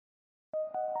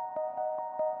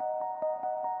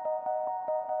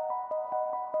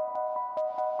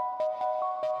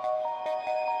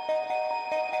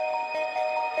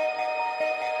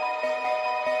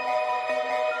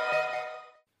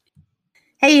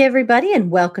Hey, everybody, and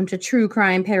welcome to True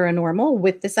Crime Paranormal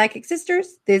with the Psychic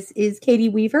Sisters. This is Katie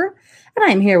Weaver, and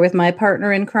I'm here with my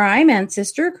partner in crime and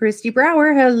sister, Kristi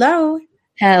Brower. Hello.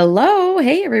 Hello.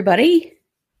 Hey, everybody.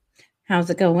 How's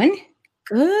it going?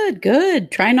 Good, good.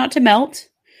 Try not to melt.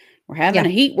 We're having Yeah.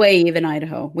 a heat wave in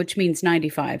Idaho, which means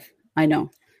 95. I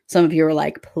know. Some of you are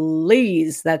like,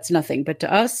 please, that's nothing. But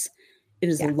to us, it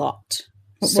is a lot.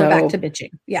 We're back to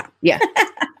bitching. Yeah. Yeah.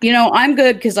 I'm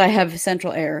good because I have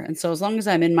central air. And so as long as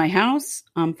I'm in my house,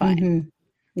 I'm fine. Mm-hmm.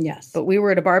 Yes. But we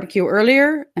were at a barbecue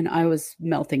earlier and I was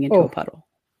melting into a puddle.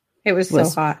 It was so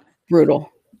hot.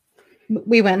 Brutal.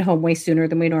 We went home way sooner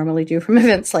than we normally do from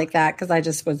events like that because I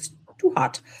just was too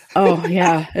hot. Oh,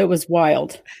 yeah. It was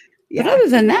wild. Yeah. But other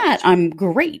than that, I'm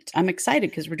great. I'm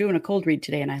excited because we're doing a cold read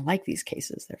today and I like these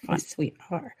cases. They're fun. Yes, we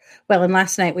are. Well, and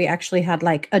last night we actually had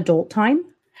like adult time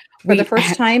for the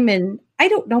first time in I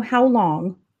don't know how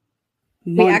long.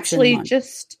 We actually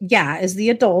just, as the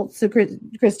adults, so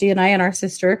Kristi and I and our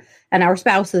sister and our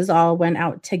spouses all went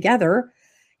out together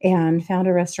and found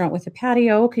a restaurant with a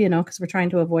patio, because we're trying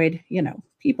to avoid,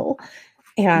 people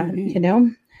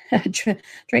and,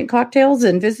 drink cocktails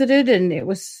and visited. And it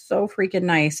was so freaking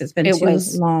nice. It's been too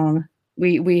long.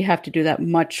 We have to do that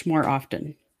much more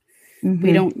often. Mm-hmm.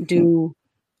 We don't do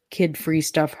kid-free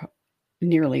stuff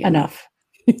nearly enough.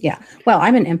 Yeah. Well,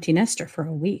 I'm an empty nester for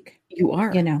a week. You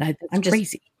are. That's I'm just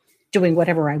crazy. Doing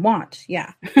whatever I want.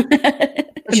 Yeah. But,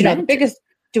 the biggest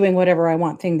doing whatever I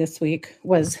want thing this week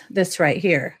was this right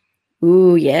here.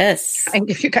 Ooh, yes. I can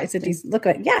give you guys a decent look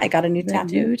at it. Yeah, I got a new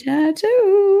tattoo. New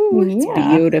tattoo. Yeah.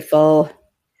 It's beautiful.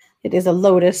 It is a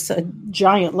lotus, a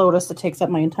giant lotus that takes up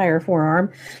my entire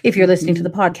forearm. If you're listening to the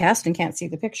podcast and can't see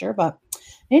the picture. But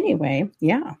anyway,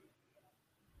 yeah.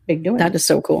 Big doing. That is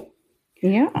so cool.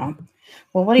 Yeah.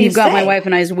 Well, what do You've got my wife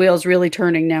and I's wheels really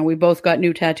turning now. We both got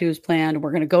new tattoos planned.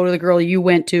 We're going to go to the girl you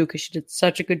went to because she did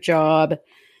such a good job.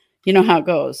 You know how it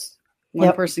goes.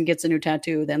 One person gets a new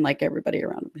tattoo, then like everybody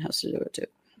around them has to do it too.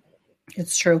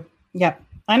 It's true. Yep.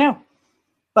 I know.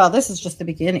 Well, this is just the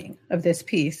beginning of this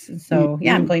piece. And so,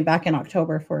 I'm going back in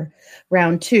October for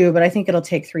round 2, but I think it'll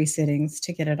take 3 sittings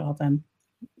to get it all done.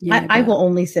 Yeah, I will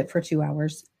only sit for 2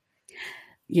 hours.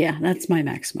 Yeah, that's my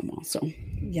maximum also.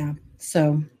 Yeah.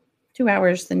 So 2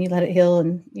 hours, then you let it heal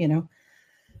and,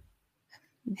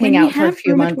 hang out for a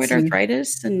few months. When you have rheumatoid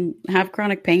arthritis and have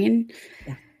chronic pain,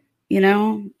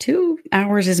 2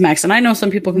 hours is max. And I know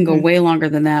some people can go way longer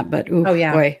than that, but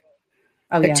boy.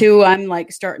 At 2, I'm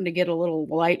like starting to get a little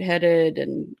lightheaded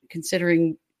and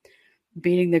considering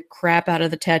beating the crap out of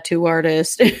the tattoo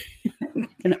artist.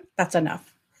 That's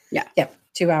enough. Yeah. Yep.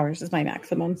 2 hours is my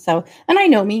maximum. So, and I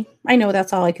know me. I know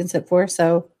that's all I can sit for.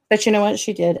 So, but you know what?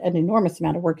 She did an enormous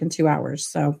amount of work in 2 hours.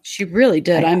 So she really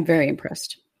did. I'm very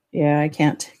impressed. Yeah, I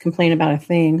can't complain about a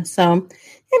thing. So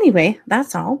anyway,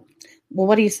 that's all. Well,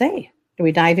 what do you say? Do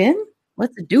we dive in?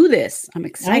 Let's do this. I'm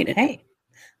excited. Okay.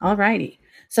 All righty.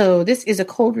 So this is a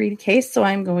cold read case. So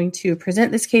I'm going to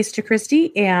present this case to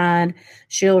Kristi and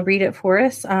she'll read it for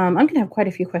us. I'm going to have quite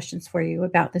a few questions for you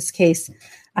about this case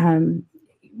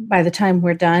by the time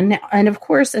we're done. And of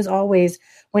course, as always,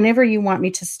 whenever you want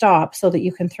me to stop so that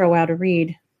you can throw out a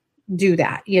read, do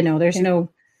that. There's no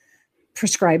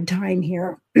prescribed time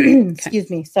here. Excuse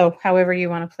me. So however you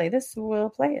want to play this, we'll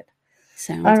play it.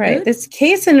 Sounds all right. Good. This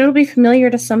case, and it'll be familiar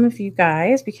to some of you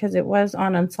guys because it was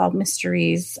on Unsolved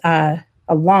Mysteries a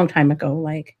long time ago,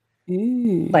 like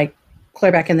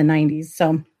clear back in the 90s.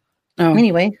 So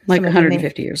anyway, like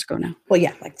 150 years ago now. Well,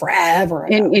 yeah, like forever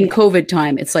ago. In COVID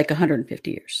time, it's like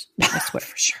 150 years. That's what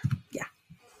for sure. Yeah.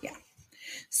 Yeah.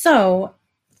 So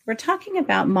we're talking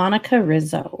about Monika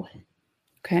Rizzo.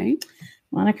 Okay.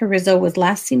 Monika Rizzo was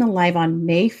last seen alive on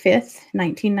May 5th,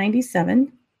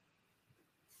 1997.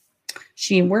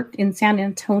 She worked in San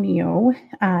Antonio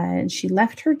and she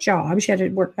left her job. She had to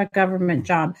work a government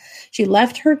job. She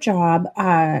left her job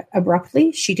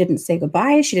abruptly. She didn't say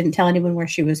goodbye. She didn't tell anyone where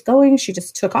she was going. She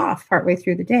just took off partway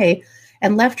through the day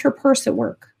and left her purse at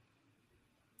work.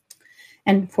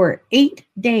 And for 8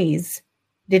 days,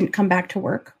 didn't come back to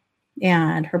work.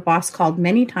 And her boss called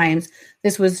many times.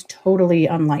 This was totally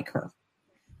unlike her.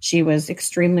 She was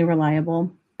extremely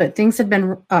reliable. But things had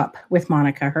been up with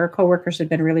Monika. Her coworkers had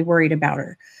been really worried about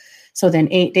her. So then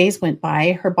 8 days went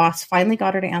by. Her boss finally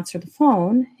got her to answer the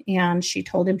phone. And she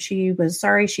told him she was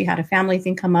sorry. She had a family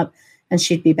thing come up and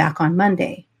she'd be back on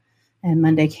Monday. And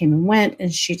Monday came and went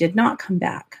and she did not come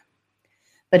back.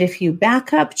 But if you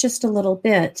back up just a little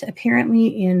bit, apparently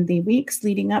in the weeks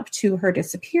leading up to her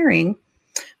disappearing,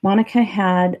 Monika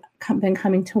had been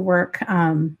coming to work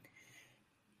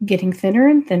getting thinner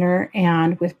and thinner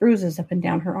and with bruises up and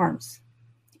down her arms.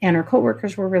 And her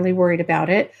coworkers were really worried about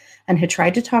it and had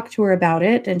tried to talk to her about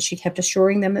it. And she kept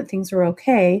assuring them that things were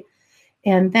okay.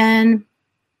 And then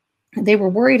they were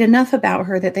worried enough about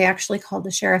her that they actually called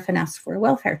the sheriff and asked for a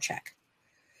welfare check.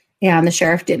 And the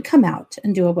sheriff did come out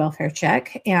and do a welfare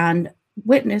check and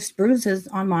witnessed bruises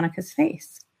on Monica's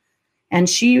face. And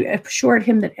she assured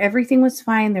him that everything was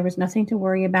fine. There was nothing to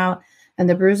worry about. And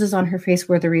the bruises on her face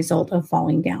were the result of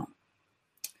falling down.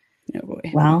 Oh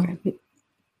boy. Well, okay.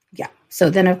 Yeah. So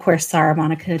then, of course, Sarah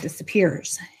Monica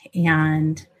disappears.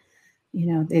 And,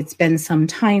 it's been some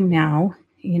time now.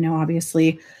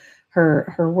 Obviously,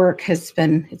 her work it's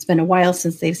been a while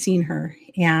since they've seen her.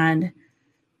 And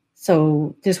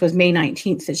so this was May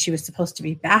 19th that she was supposed to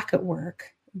be back at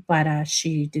work, but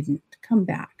she didn't come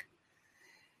back.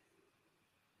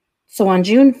 So on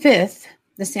June 5th,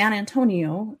 the San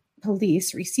Antonio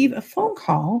police receive a phone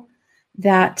call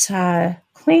that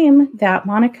claim that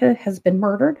Monica has been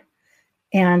murdered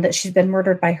and that she's been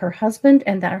murdered by her husband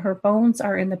and that her bones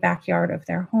are in the backyard of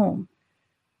their home.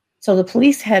 So the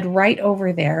police head right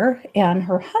over there, and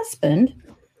her husband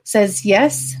says,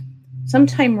 yes,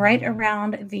 sometime right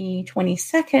around the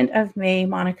 22nd of May,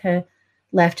 Monica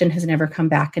left and has never come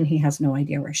back, and he has no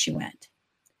idea where she went.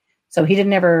 So he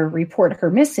didn't ever report her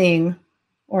missing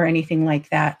or anything like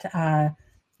that,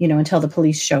 until the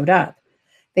police showed up.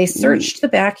 They searched the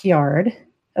backyard,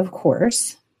 of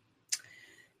course.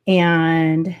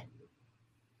 And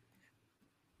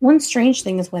one strange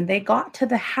thing is when they got to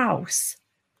the house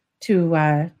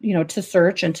to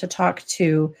search and to talk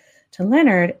to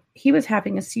Leonard, he was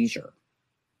having a seizure.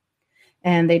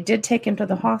 And they did take him to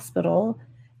the hospital.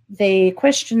 They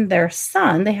questioned their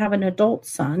son. They had an adult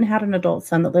son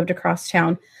that lived across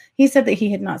town. He said that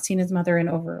he had not seen his mother in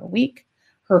over a week.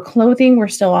 Her clothing were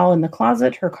still all in the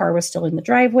closet. Her car was still in the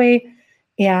driveway.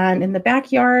 And in the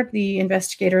backyard, the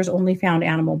investigators only found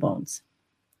animal bones.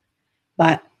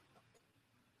 But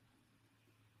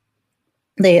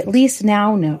they at least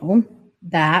now know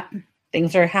that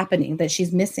things are happening, that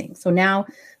she's missing. So now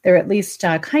they're at least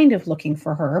kind of looking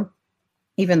for her,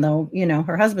 even though,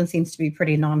 her husband seems to be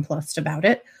pretty nonplussed about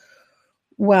it.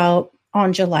 Well,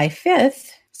 on July 5th,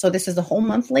 so this is a whole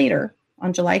month later,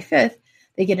 on July 5th,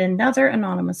 they get another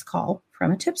anonymous call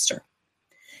from a tipster.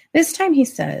 This time he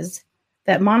says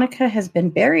that Monica has been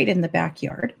buried in the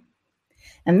backyard.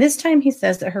 And this time he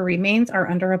says that her remains are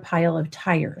under a pile of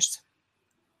tires.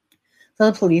 So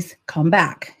the police come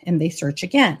back and they search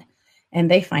again,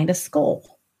 and they find a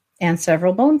skull and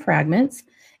several bone fragments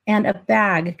and a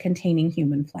bag containing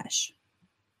human flesh.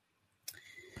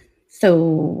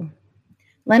 So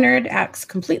Leonard acts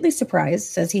completely surprised,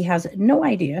 says he has no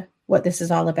idea what this is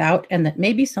all about and that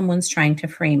maybe someone's trying to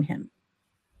frame him.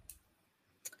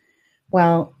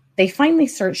 Well, they finally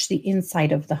search the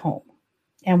inside of the home.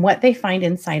 And what they find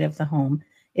inside of the home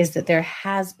is that there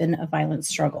has been a violent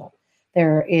struggle.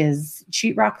 There is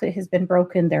sheetrock that has been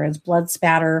broken. There is blood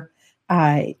spatter.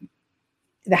 The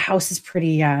house is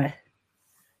pretty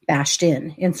bashed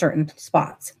in certain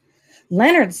spots.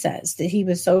 Leonard says that he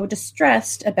was so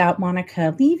distressed about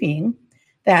Monica leaving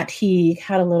that he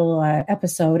had a little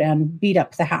episode and beat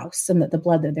up the house, and that the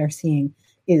blood that they're seeing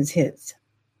is his.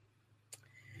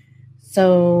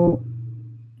 So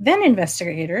then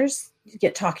investigators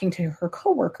get talking to her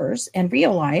coworkers and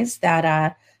realize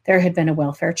that there had been a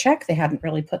welfare check. They hadn't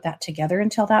really put that together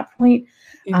until that point.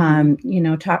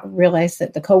 Realized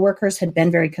that the coworkers had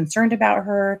been very concerned about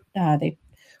her. They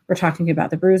were talking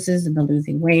about the bruises and the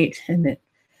losing weight, and that,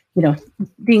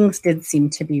 things did seem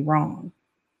to be wrong.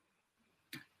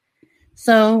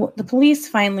 So the police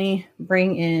finally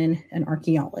bring in an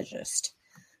archaeologist.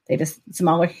 Some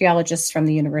archaeologists from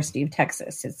the University of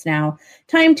Texas. It's now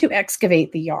time to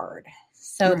excavate the yard.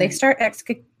 So They start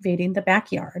excavating the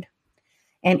backyard.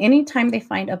 And anytime they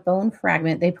find a bone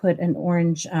fragment, they put an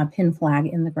orange pin flag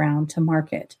in the ground to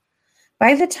mark it.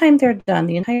 By the time they're done,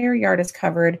 the entire yard is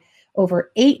covered.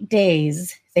 Over 8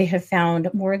 days, they have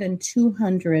found more than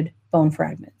 200 bone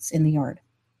fragments in the yard.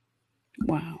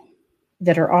 Wow.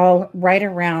 That are all right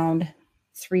around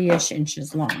 3-ish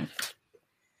inches long.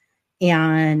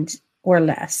 And or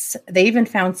less. They even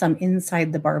found some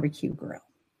inside the barbecue grill.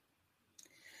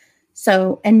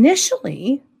 So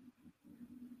initially,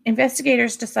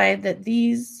 investigators decide that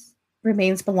these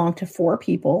remains belong to 4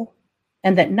 people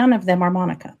and that none of them are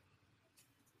Monica.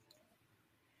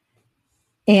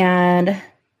 And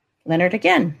Leonard,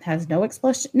 again, has no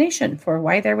explanation for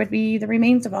why there would be the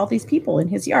remains of all these people in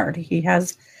his yard. He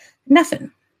has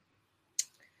nothing.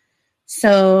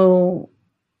 So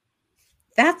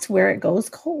that's where it goes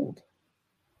cold.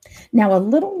 Now, a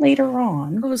little later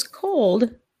on... It was cold.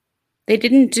 They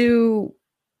didn't do...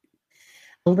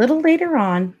 A little later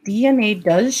on, DNA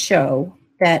does show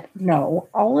that no,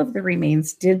 all of the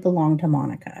remains did belong to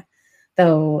Monika,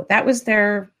 though that was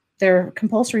their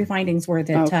compulsory findings were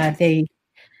that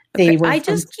they were I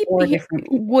from just keep 4 different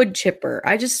people. wood chipper.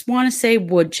 I just want to say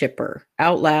wood chipper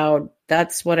out loud.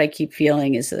 That's what I keep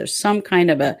feeling is that there's some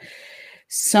kind of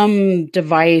some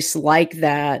device like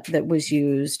that was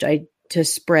used to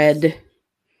spread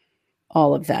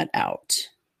all of that out.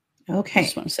 Okay. I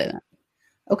just want to say that.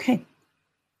 Okay.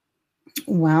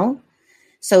 Well,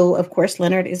 so of course,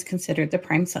 Leonard is considered the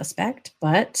prime suspect,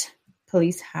 but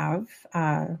police have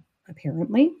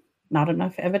apparently not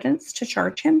enough evidence to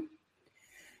charge him.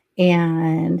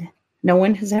 And no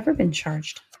one has ever been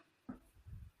charged.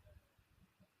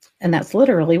 And that's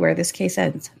literally where this case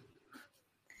ends.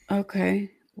 Okay.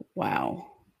 Wow.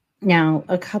 Now,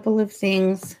 a couple of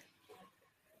things.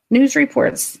 News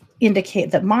reports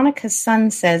indicate that Monika's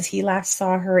son says he last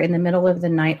saw her in the middle of the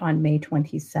night on May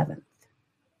 27th.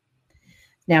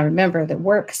 Now, remember, the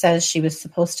work says she was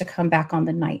supposed to come back on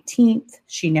the 19th.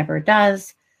 She never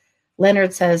does.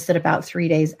 Leonard says that about 3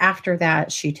 days after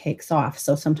that, she takes off.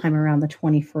 So sometime around the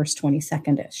 21st,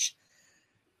 22nd-ish.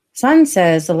 Son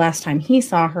says the last time he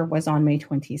saw her was on May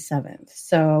 27th.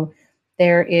 So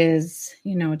there is,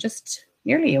 just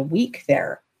nearly a week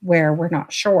there where we're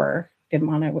not sure.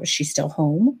 Was she still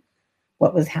home?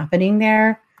 What was happening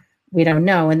there? We don't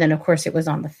know. And then, of course, it was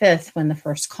on the 5th when the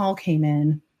first call came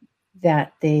in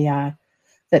that that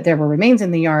there were remains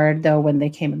in the yard. Though when they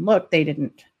came and looked, they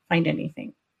didn't find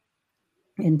anything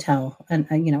until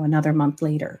another month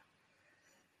later.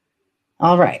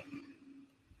 All right.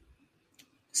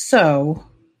 So,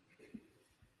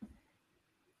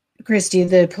 Kristi,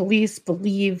 the police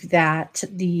believe that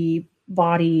the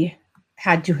body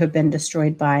had to have been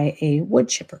destroyed by a wood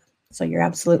chipper. So you're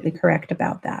absolutely correct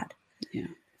about that. Yeah.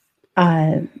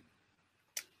 The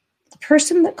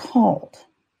person that called,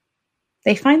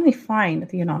 they finally find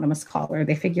the anonymous caller.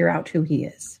 They figure out who he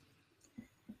is.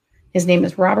 His name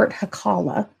is Robert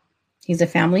Hakala. He's a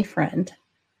family friend.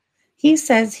 He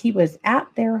says he was at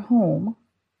their home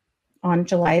on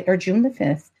June the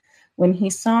 5th when he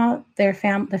saw the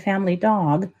family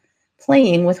dog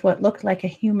playing with what looked like a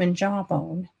human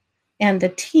jawbone. And the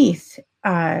teeth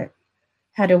had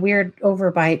a weird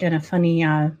overbite and a funny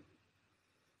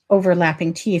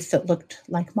overlapping teeth that looked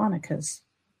like Monika's.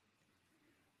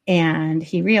 And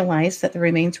he realized that the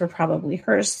remains were probably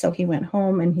hers, so he went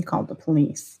home and he called the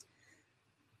police.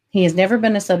 He has never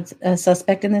been a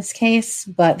suspect in this case,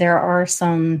 but there are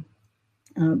some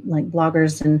like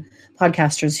bloggers and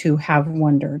podcasters who have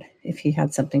wondered if he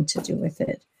had something to do with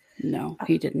it. No,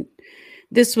 he didn't.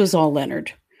 This was all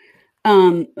Leonard.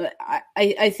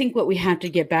 I think what we have to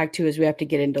get back to is we have to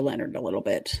get into Leonard a little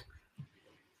bit.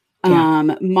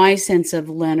 Yeah. My sense of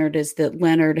Leonard is that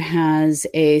Leonard has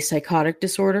a psychotic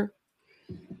disorder,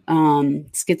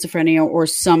 schizophrenia or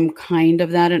some kind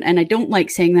of that. And I don't like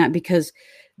saying that because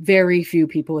very few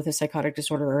people with a psychotic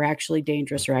disorder are actually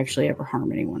dangerous or actually ever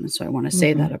harm anyone. And so I want to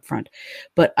say that up front.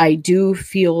 But I do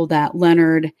feel that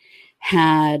Leonard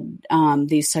had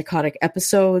these psychotic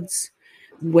episodes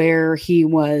where he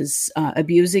was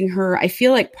abusing her. I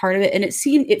feel like part of it, and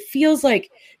it feels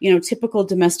like, typical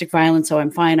domestic violence. Oh, I'm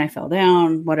fine. I fell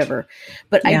down, whatever.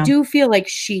 But yeah. I do feel like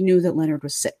she knew that Leonard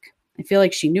was sick. I feel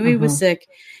like she knew he was sick.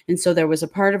 And so there was a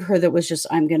part of her that was just,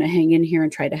 I'm going to hang in here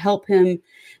and try to help him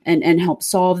and help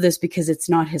solve this because it's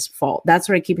not his fault. That's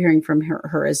what I keep hearing from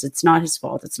her is it's not his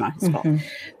fault. It's not his fault.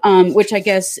 Which I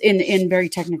guess in very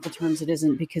technical terms, it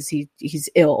isn't because he's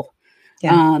ill.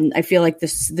 Yeah. I feel like the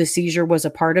seizure was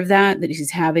a part of that he's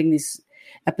having these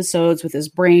episodes with his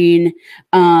brain.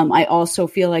 I also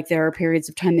feel like there are periods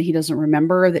of time that he doesn't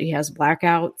remember, that he has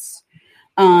blackouts.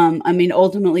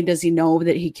 Ultimately, does he know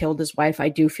that he killed his wife? I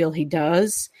do feel he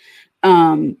does.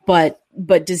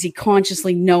 But does he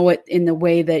consciously know it in the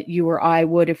way that you or I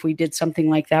would if we did something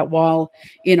like that while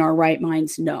in our right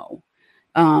minds? No.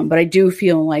 But I do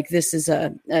feel like this is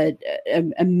a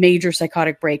major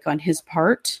psychotic break on his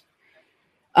part.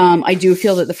 I do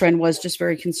feel that the friend was just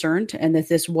very concerned and that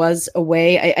this was a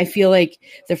way. I feel like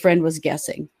the friend was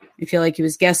guessing. I feel like he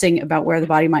was guessing about where the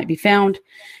body might be found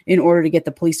in order to get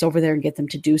the police over there and get them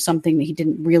to do something that he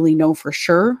didn't really know for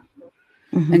sure.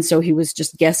 And so he was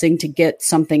just guessing to get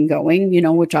something going,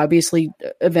 which obviously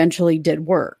eventually did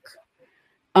work.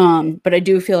 But I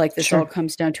do feel like this all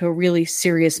comes down to a really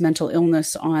serious mental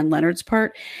illness on Leonard's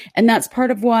part. And that's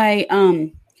part of why,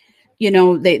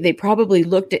 they probably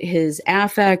looked at his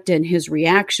affect and his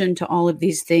reaction to all of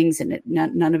these things, and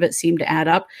none of it seemed to add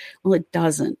up. Well, it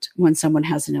doesn't when someone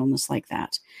has an illness like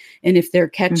that. And if they're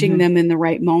catching them in the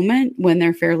right moment, when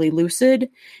they're fairly lucid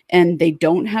and they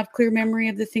don't have clear memory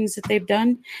of the things that they've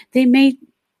done, they may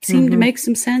seem to make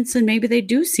some sense, and maybe they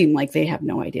do seem like they have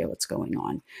no idea what's going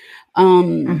on.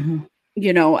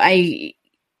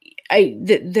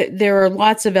 There are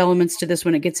lots of elements to this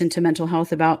when it gets into mental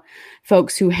health about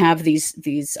folks who have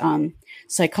these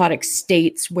psychotic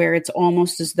states where it's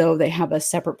almost as though they have a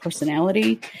separate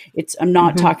personality. I'm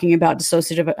not talking about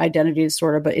dissociative identity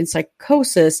disorder, but in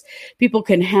psychosis, people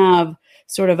can have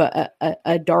sort of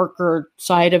a darker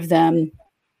side of them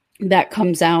that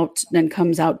comes out, and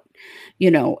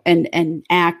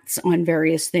acts on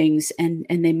various things, and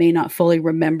they may not fully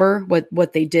remember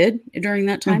what they did during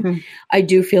that time. I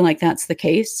do feel like that's the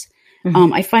case.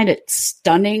 I find it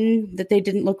stunning that they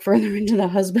didn't look further into the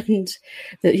husband,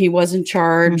 that he wasn't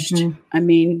charged. I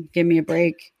mean, give me a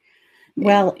break.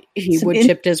 Well, he would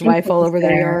chipped his wife all over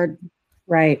their yard.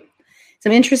 Right.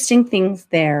 Some interesting things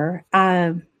there.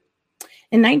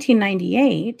 In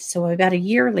 1998, so about a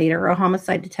year later, a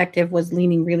homicide detective was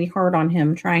leaning really hard on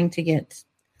him, trying to get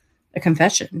a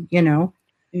confession,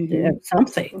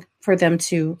 something for them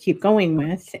to keep going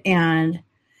with. And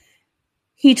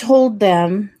he told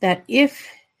them that if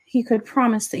he could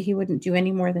promise that he wouldn't do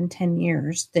any more than 10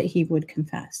 years, that he would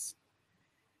confess.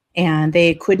 And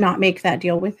they could not make that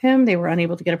deal with him. They were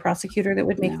unable to get a prosecutor that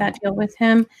would make that deal with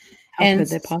him. How could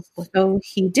they possibly? So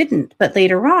he didn't. But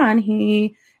later on,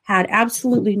 he had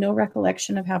absolutely no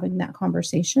recollection of having that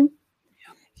conversation.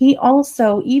 Yeah. He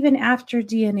also, even after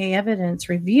DNA evidence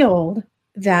revealed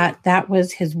that that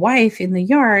was his wife in the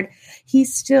yard, he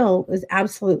still was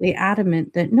absolutely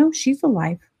adamant that no, she's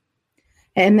alive.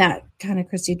 And that kind of,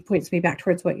 Kristi, points me back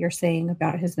towards what you're saying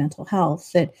about his mental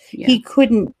health, that he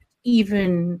couldn't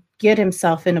even get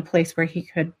himself in a place where he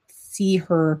could see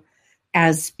her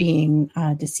as being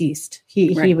deceased.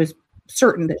 He was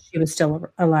certain that she was still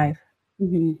alive.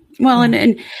 Well, and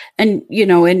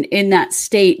in that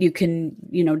state, you can,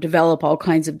 develop all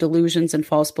kinds of delusions and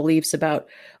false beliefs about,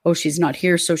 oh, she's not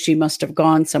here, so she must have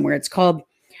gone somewhere. It's called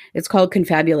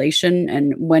confabulation.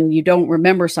 And when you don't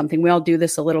remember something, we all do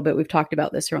this a little bit. We've talked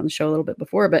about this here on the show a little bit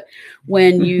before, but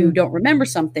when you don't remember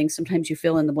something, sometimes you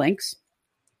fill in the blanks.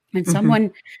 And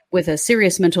someone with a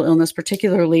serious mental illness,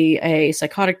 particularly a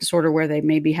psychotic disorder where they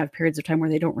maybe have periods of time where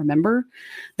they don't remember,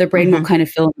 their brain will kind of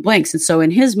fill in the blanks. And so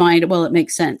in his mind, well, it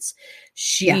makes sense.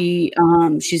 She's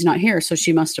not here, so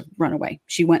she must have run away.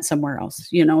 She went somewhere else,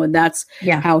 and that's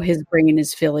how his brain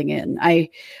is filling in. I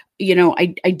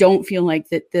don't feel like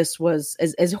that this was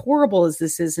as horrible as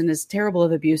this is and as terrible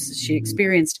of abuse as she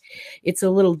experienced. It's a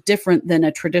little different than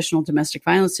a traditional domestic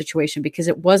violence situation because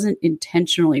it wasn't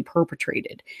intentionally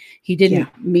perpetrated. He didn't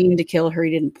mean to kill her.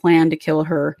 He didn't plan to kill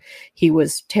her. He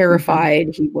was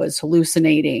terrified. He was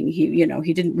hallucinating.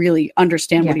 He didn't really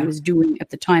understand what he was doing at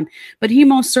the time, but he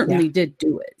most certainly did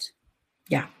do it.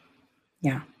 Yeah.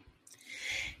 Yeah.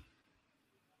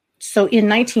 So in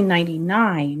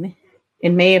 1999,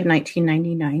 in May of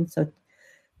 1999, so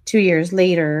 2 years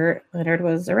later, Leonard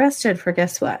was arrested for,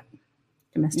 guess what?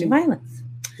 Domestic violence.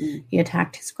 He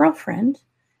attacked his girlfriend,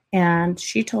 and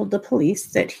she told the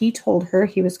police that he told her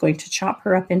he was going to chop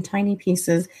her up in tiny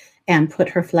pieces and put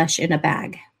her flesh in a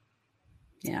bag.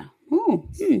 Yeah. Oh,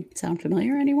 sound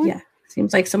familiar, anyone? Yeah.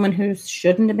 Seems like someone who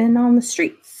shouldn't have been on the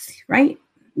streets, right?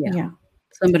 Yeah.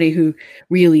 Somebody who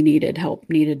really needed help,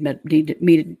 needed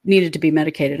to be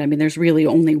medicated. I mean, there's really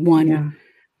only one. Yeah.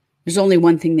 There's only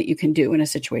one thing that you can do in a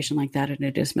situation like that, and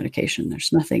it is medication.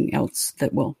 There's nothing else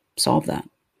that will solve that.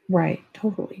 Right.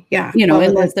 Totally. Yeah.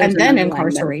 And then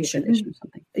incarceration. Or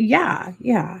something. Yeah.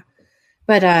 Yeah.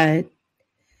 But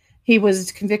he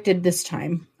was convicted this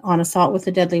time on assault with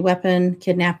a deadly weapon,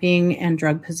 kidnapping, and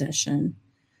drug possession.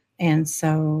 And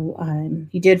so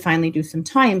he did finally do some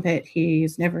time, but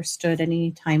he's never stood any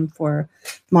time for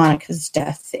Monika's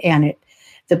death. And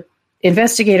the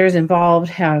investigators involved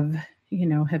have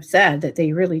said that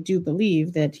they really do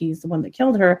believe that he's the one that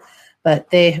killed her, but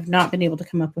they have not been able to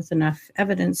come up with enough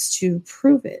evidence to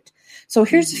prove it. So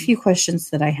here's a few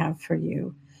questions that I have for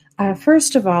you.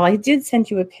 First of all, I did send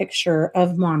you a picture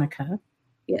of Monika.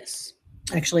 Yes.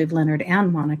 Actually, of Leonard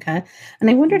and Monika. And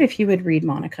I wondered if you would read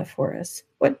Monika for us.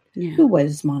 Who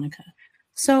was Monika?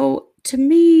 So to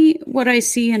me, what I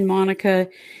see in Monika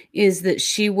is that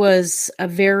she was a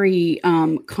very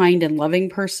kind and loving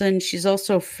person. She's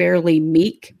also fairly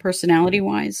meek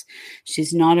personality-wise.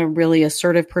 She's not a really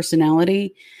assertive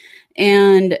personality.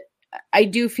 And I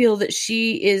do feel that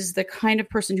she is the kind of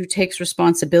person who takes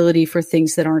responsibility for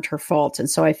things that aren't her fault. And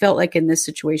so I felt like in this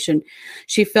situation,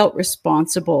 she felt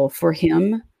responsible for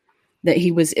him, that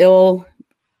he was ill.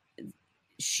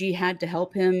 She had to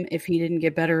help him. If he didn't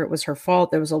get better, it was her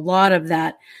fault. There was a lot of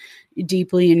that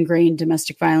deeply ingrained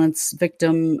domestic violence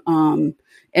victim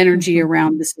energy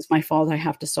around, this is my fault, I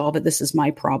have to solve it, this is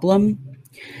my problem.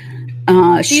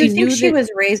 Do you think she was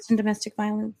raised in domestic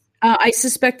violence? I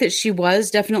suspect that she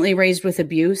was definitely raised with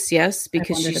abuse, yes,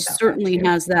 because she certainly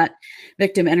has that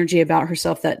victim energy about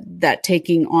herself, that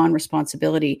taking on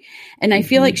responsibility. And I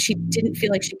feel like she didn't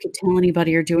feel like she could tell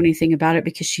anybody or do anything about it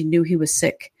because she knew he was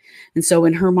sick. And so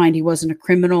in her mind, he wasn't a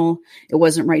criminal. It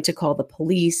wasn't right to call the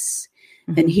police.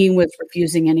 And he was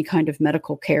refusing any kind of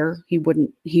medical care. He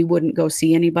wouldn't go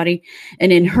see anybody.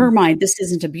 And in her mind, this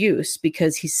isn't abuse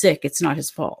because he's sick. It's not his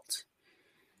fault.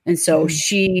 And so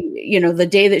she, the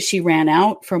day that she ran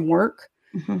out from work,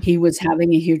 he was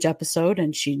having a huge episode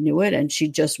and she knew it. And she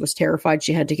just was terrified.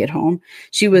 She had to get home.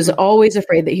 She was always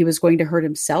afraid that he was going to hurt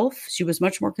himself. She was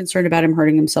much more concerned about him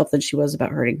hurting himself than she was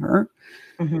about hurting her.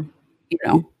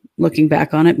 Looking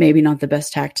back on it, maybe not the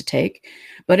best tack to take,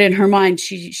 but in her mind,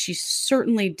 she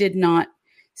certainly did not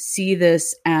see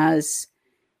this as,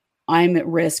 I'm at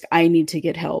risk, I need to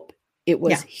get help. It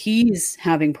was, he's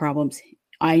having problems,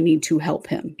 I need to help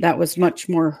him. That was much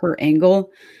more her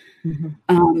angle.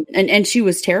 And she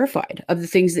was terrified of the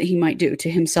things that he might do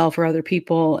to himself or other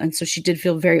people. And so she did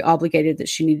feel very obligated that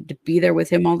she needed to be there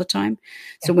with him all the time.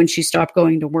 So when she stopped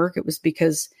going to work, it was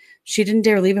because she didn't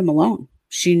dare leave him alone.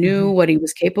 She knew what he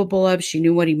was capable of. She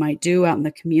knew what he might do out in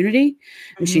the community.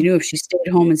 And she knew if she stayed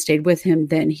home and stayed with him,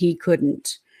 then he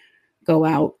couldn't go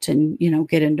out and,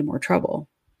 get into more trouble.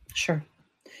 Sure.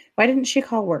 Why didn't she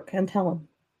call work and tell him?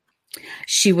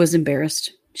 She was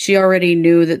embarrassed. She already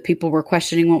knew that people were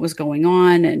questioning what was going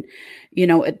on. And,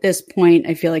 at this point,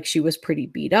 I feel like she was pretty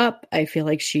beat up. I feel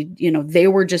like they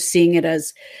were just seeing it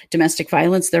as domestic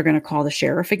violence. They're going to call the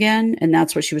sheriff again. And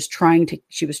that's what she was trying to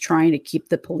keep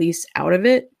the police out of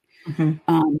it.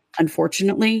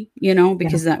 Unfortunately,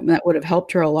 because that would have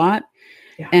helped her a lot.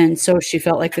 Yeah. And so she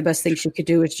felt like the best thing she could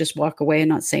do is just walk away and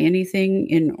not say anything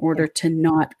in order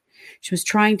to she was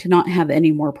trying to not have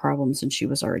any more problems than she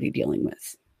was already dealing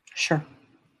with. Sure.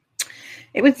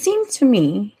 It would seem to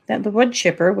me that the wood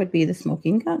chipper would be the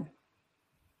smoking gun.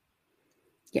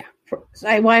 Yeah. So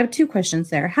I have two questions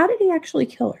there. How did he actually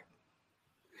kill her?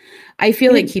 I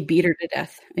feel like he beat her to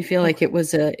death. I feel like it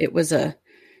was a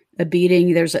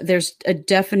beating. There's a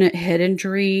definite head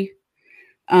injury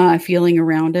feeling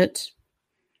around it.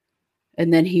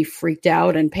 And then he freaked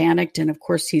out and panicked. And of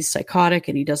course he's psychotic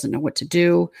and he doesn't know what to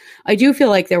do. I do feel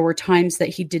like there were times that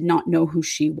he did not know who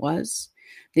she was,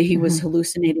 that he was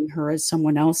hallucinating her as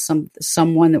someone else,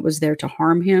 someone that was there to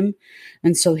harm him.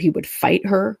 And so he would fight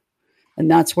her.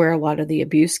 And that's where a lot of the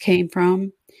abuse came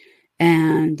from.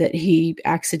 And that he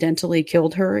accidentally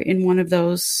killed her in one of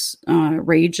those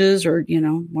rages or,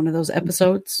 one of those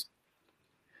episodes.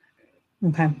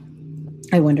 Okay.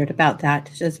 I wondered about that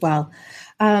as well.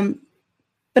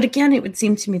 But again, it would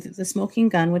seem to me that the smoking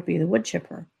gun would be the wood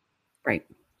chipper. Right.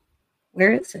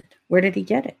 Where is it? Where did he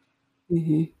get it?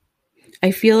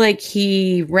 I feel like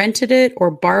he rented it or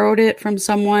borrowed it from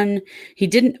someone. He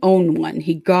didn't own one.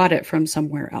 He got it from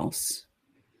somewhere else.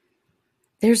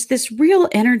 There's this real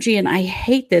energy, and I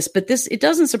hate this, but it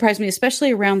doesn't surprise me,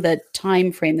 especially around the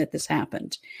time frame that this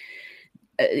happened.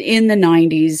 In the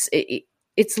 90s,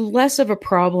 it's less of a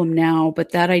problem now,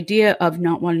 but that idea of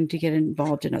not wanting to get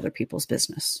involved in other people's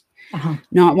business.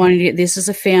 Not wanting to, this is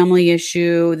a family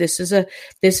issue. This is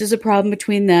a problem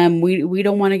between them. We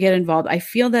don't want to get involved. I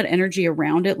feel that energy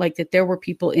around it, like that there were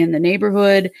people in the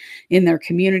neighborhood, in their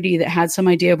community that had some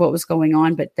idea of what was going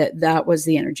on, but that was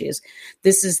the energy is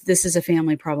this is a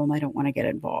family problem. I don't want to get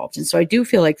involved. And so I do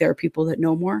feel like there are people that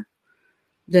know more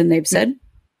than they've said.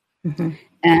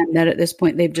 And that at this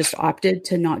point they've just opted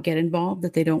to not get involved,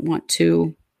 that they don't want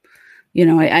to.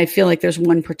 I feel like there's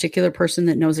one particular person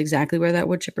that knows exactly where that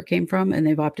wood chipper came from, and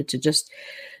they've opted to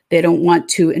they don't want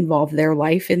to involve their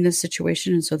life in this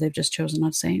situation. And so they've just chosen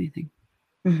not to say anything.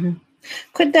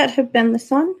 Could that have been the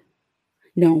son?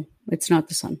 No, it's not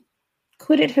the son.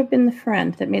 Could it have been the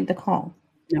friend that made the call?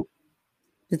 No,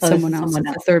 it's someone else. It's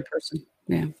a third person.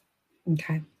 Yeah.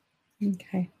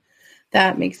 Okay.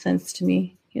 That makes sense to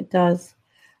me. It does.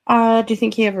 Do you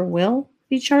think he ever will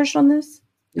be charged on this?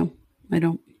 No, I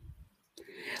don't.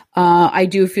 I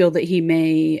do feel that he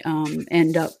may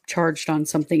end up charged on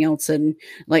something else, and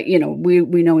we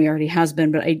know he already has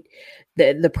been. But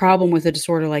the problem with a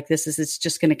disorder like this is it's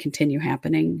just going to continue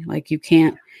happening. Like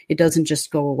it doesn't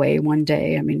just go away one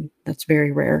day. I mean, that's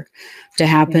very rare to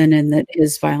happen, and that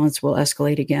his violence will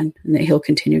escalate again and that he'll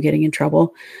continue getting in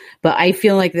trouble. But I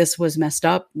feel like this was messed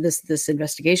up. This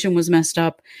investigation was messed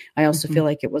up. I also feel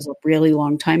like it was a really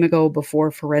long time ago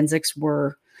before forensics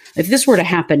were, if this were to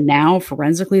happen now,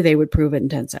 forensically, they would prove it in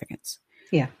 10 seconds.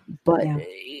 Yeah. But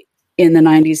in the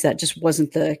 90s, that just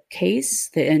wasn't the case.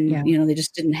 And, they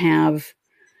just didn't have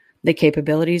the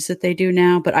capabilities that they do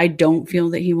now. But I don't feel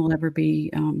that he will ever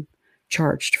be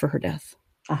charged for her death.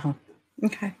 Uh-huh.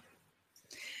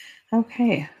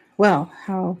 Okay. Well,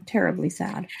 how terribly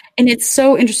sad. And it's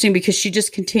so interesting because she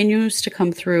just continues to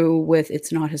come through with,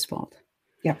 it's not his fault.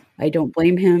 Yeah. I don't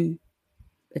blame him.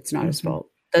 It's not his fault.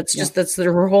 That's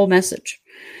her whole message,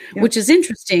 which is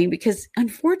interesting because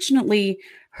unfortunately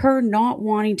her not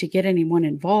wanting to get anyone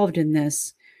involved in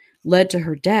this led to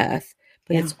her death,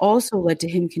 but it's also led to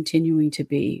him continuing to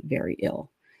be very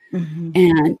ill.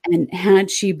 And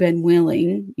had she been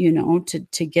willing,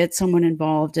 to get someone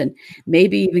involved and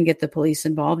maybe even get the police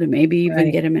involved and maybe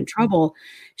even get him in trouble,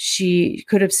 she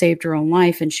could have saved her own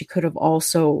life, and she could have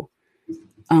also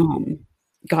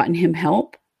gotten him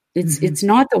help. It's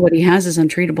not that what he has is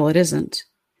untreatable. It isn't.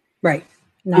 Right.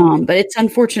 No. But it's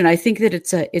unfortunate. I think that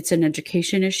it's an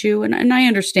education issue, and I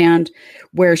understand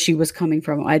where she was coming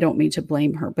from. I don't mean to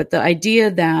blame her, but the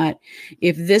idea that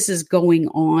if this is going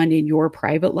on in your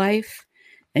private life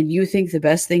and you think the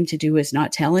best thing to do is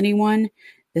not tell anyone,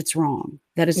 that's wrong.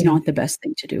 That is not the best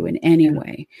thing to do in any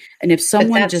way. And if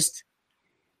someone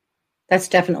that's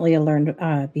definitely a learned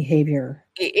behavior.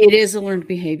 It is a learned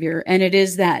behavior, and it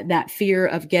is that fear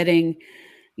of getting,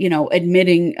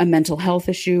 admitting a mental health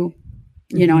issue.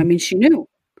 I mean, she knew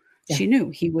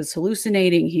he was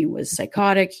hallucinating. He was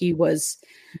psychotic. He was,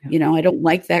 I don't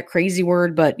like that crazy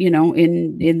word, but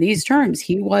in these terms,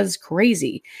 he was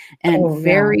crazy and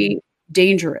very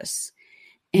dangerous.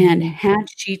 And had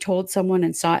she told someone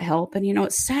and sought help, and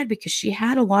it's sad because she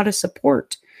had a lot of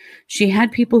support. She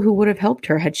had people who would have helped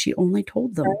her had she only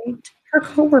told them. Right. Her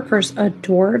coworkers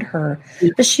adored her,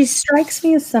 but she strikes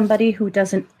me as somebody who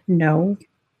doesn't know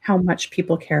how much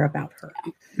people care about her.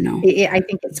 No. I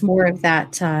think it's more of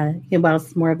that,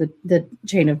 it's more of the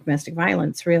chain of domestic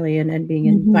violence, really, and being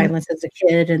in violence as a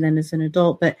kid and then as an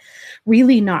adult, but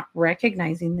really not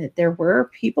recognizing that there were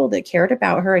people that cared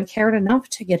about her and cared enough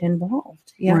to get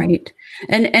involved. Yeah. Right.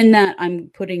 And that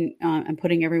I'm putting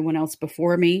everyone else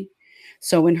before me.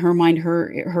 So in her mind,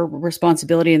 her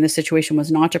responsibility in this situation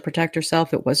was not to protect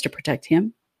herself. It was to protect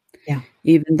him. Yeah.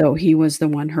 Even though he was the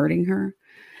one hurting her.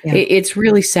 Yeah. It's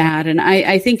really sad. And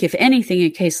I think if anything,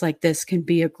 a case like this can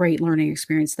be a great learning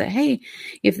experience that, hey,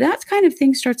 if that kind of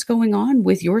thing starts going on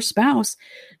with your spouse,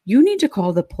 you need to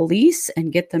call the police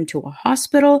and get them to a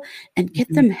hospital and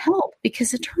get them help,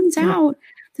 because it turns out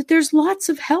that there's lots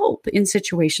of help in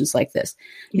situations like this.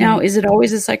 Now, is it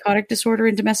always a psychotic disorder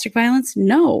in domestic violence?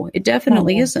 No, it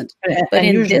definitely isn't. But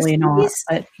in this case,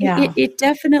 it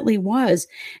definitely was.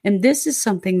 And this is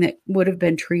something that would have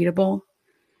been treatable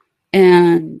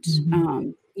and,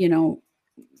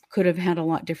 could have had a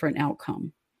lot different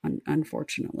outcome,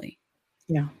 unfortunately.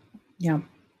 Yeah.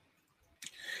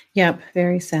 Yep.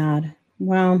 Very sad.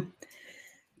 Well,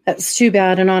 that's too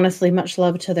bad. And honestly, much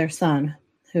love to their son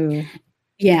who,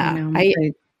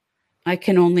 I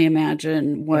can only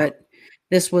imagine what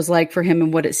this was like for him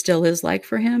and what it still is like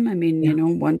for him. I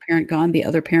mean, one parent gone, the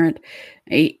other parent,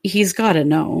 he's got to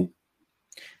know.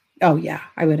 Oh yeah,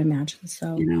 I would imagine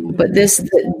so. But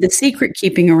the secret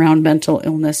keeping around mental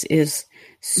illness is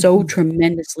so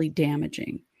tremendously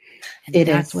damaging. And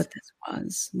that's what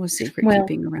this was secret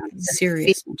keeping around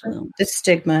serious mental illness. The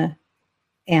stigma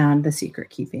and the secret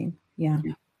keeping. Yeah.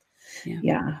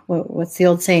 What's the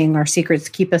old saying? Our secrets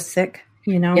keep us sick,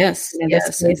 Yes.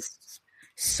 It's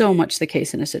so much the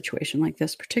case in a situation like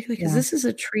this, particularly because this is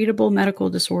a treatable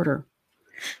medical disorder.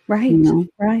 Right.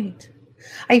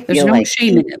 Right. There's no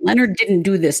shame in it. Leonard didn't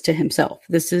do this to himself.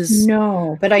 This is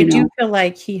but I do feel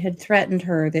like he had threatened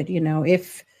her that,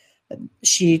 if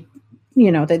she,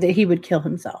 that he would kill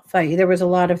himself. There was a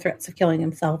lot of threats of killing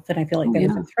himself. And I feel like there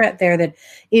was a threat there that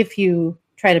if you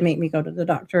try to make me go to the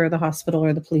doctor or the hospital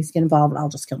or the police get involved, I'll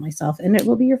just kill myself and it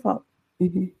will be your fault.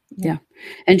 Yeah.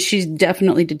 And she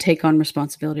definitely did take on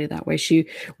responsibility that way. She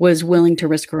was willing to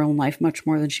risk her own life much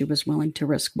more than she was willing to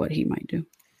risk what he might do.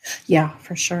 Yeah,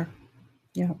 for sure.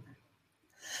 Yeah.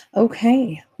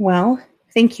 Okay. Well,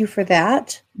 thank you for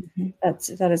that.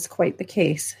 That is quite the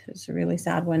case. It's a really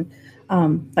sad one.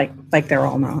 Like they're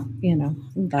all not,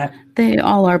 but they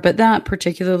all are, but that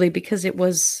particularly because it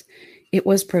was it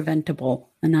was preventable.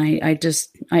 And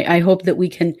I hope that we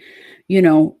can,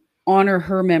 honor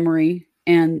her memory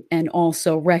and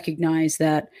also recognize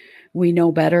that we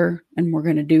know better and we're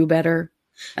going to do better.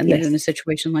 And Yes. that in a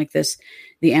situation like this,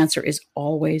 the answer is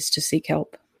always to seek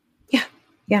help. Yeah.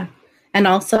 Yeah. And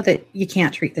also that you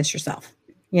can't treat this yourself.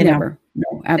 Never.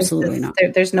 No, absolutely not.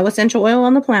 There's no essential oil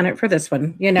on the planet for this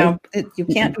one. Nope. You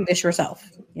can't do this yourself.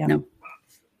 Yeah. No.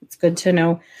 It's good to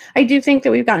know. I do think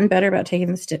that we've gotten better about taking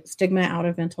the stigma out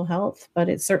of mental health, but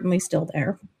it's certainly still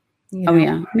there. Oh,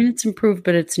 yeah. I mean, it's improved,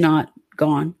 but it's not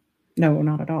gone. No,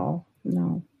 not at all.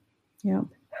 No. Yep.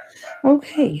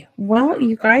 Okay. Well,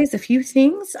 you guys, a few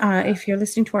things. If you're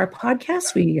listening to our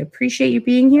podcast, we appreciate you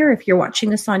being here. If you're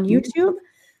watching us on YouTube,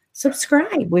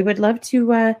 subscribe. We would love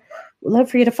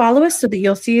for you to follow us so that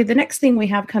you'll see the next thing we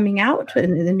have coming out.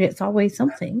 And it's always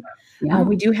something. Yeah.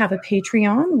 We do have a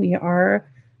Patreon. We are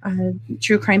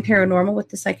True Crime Paranormal with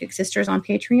the Psychic Sisters on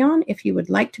Patreon. If you would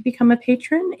like to become a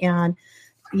patron and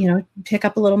pick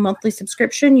up a little monthly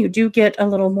subscription, you do get a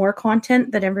little more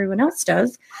content than everyone else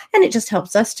does. And it just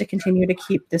helps us to continue to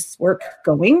keep this work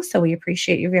going. So we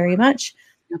appreciate you very much.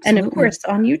 Absolutely. And of course,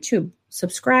 on YouTube,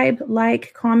 subscribe,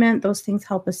 like, comment. Those things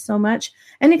help us so much.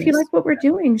 And if you like what we're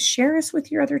doing, share us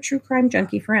with your other true crime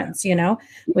junkie friends.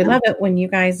 We love it when you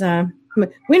guys,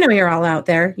 we know you're all out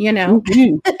there,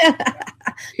 Mm-hmm.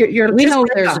 we know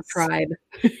there's a tribe.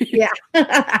 Yeah.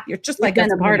 You're just like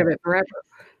been a part of it forever.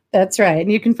 That's right. And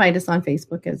you can find us on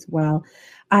Facebook as well.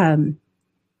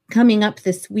 Coming up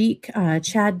this week,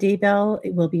 Chad Daybell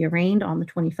will be arraigned on the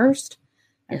 21st.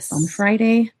 That's on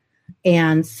Friday.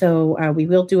 And so we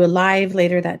will do a live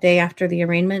later that day after the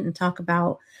arraignment and talk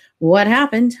about what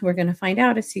happened. We're going to find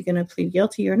out, is he going to plead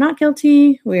guilty or not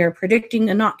guilty? We are predicting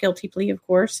a not guilty plea, of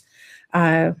course.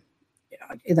 I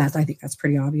think that's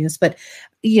pretty obvious, but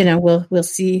we'll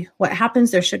see what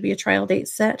happens. There should be a trial date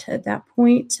set at that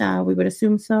point. We would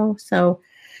assume so. So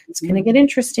it's going to get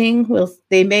interesting.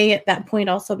 They may at that point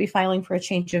also be filing for a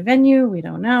change of venue. We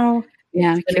don't know.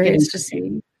 Yeah,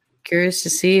 curious to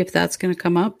see if that's going to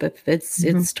come up. If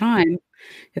it's time,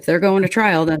 if they're going to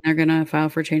trial, then they're going to file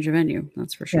for change of venue.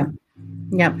 That's for sure.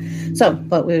 Yeah. So,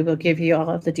 but we will give you all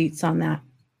of the deets on that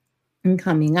and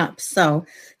coming up. So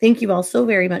thank you all so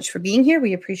very much for being here.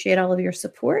 We appreciate all of your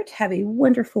support. Have a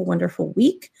wonderful, wonderful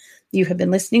week. You have been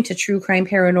listening to True Crime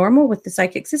Paranormal with the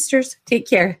Psychic Sisters. Take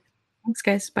care. Thanks,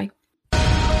 guys. Bye.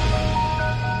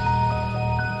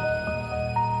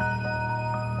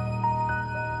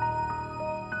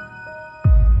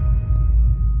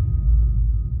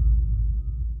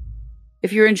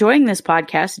 If you're enjoying this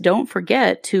podcast, don't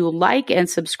forget to like and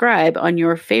subscribe on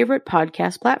your favorite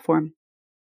podcast platform.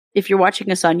 If you're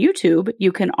watching us on YouTube,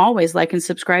 you can always like and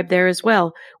subscribe there as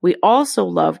well. We also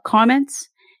love comments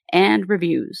and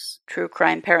reviews. True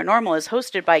Crime Paranormal is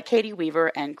hosted by Katie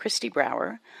Weaver and Kristi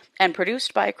Brower and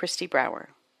produced by Kristi Brower.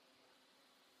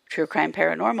 True Crime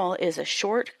Paranormal is a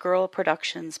Short Girl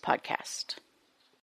Productions podcast.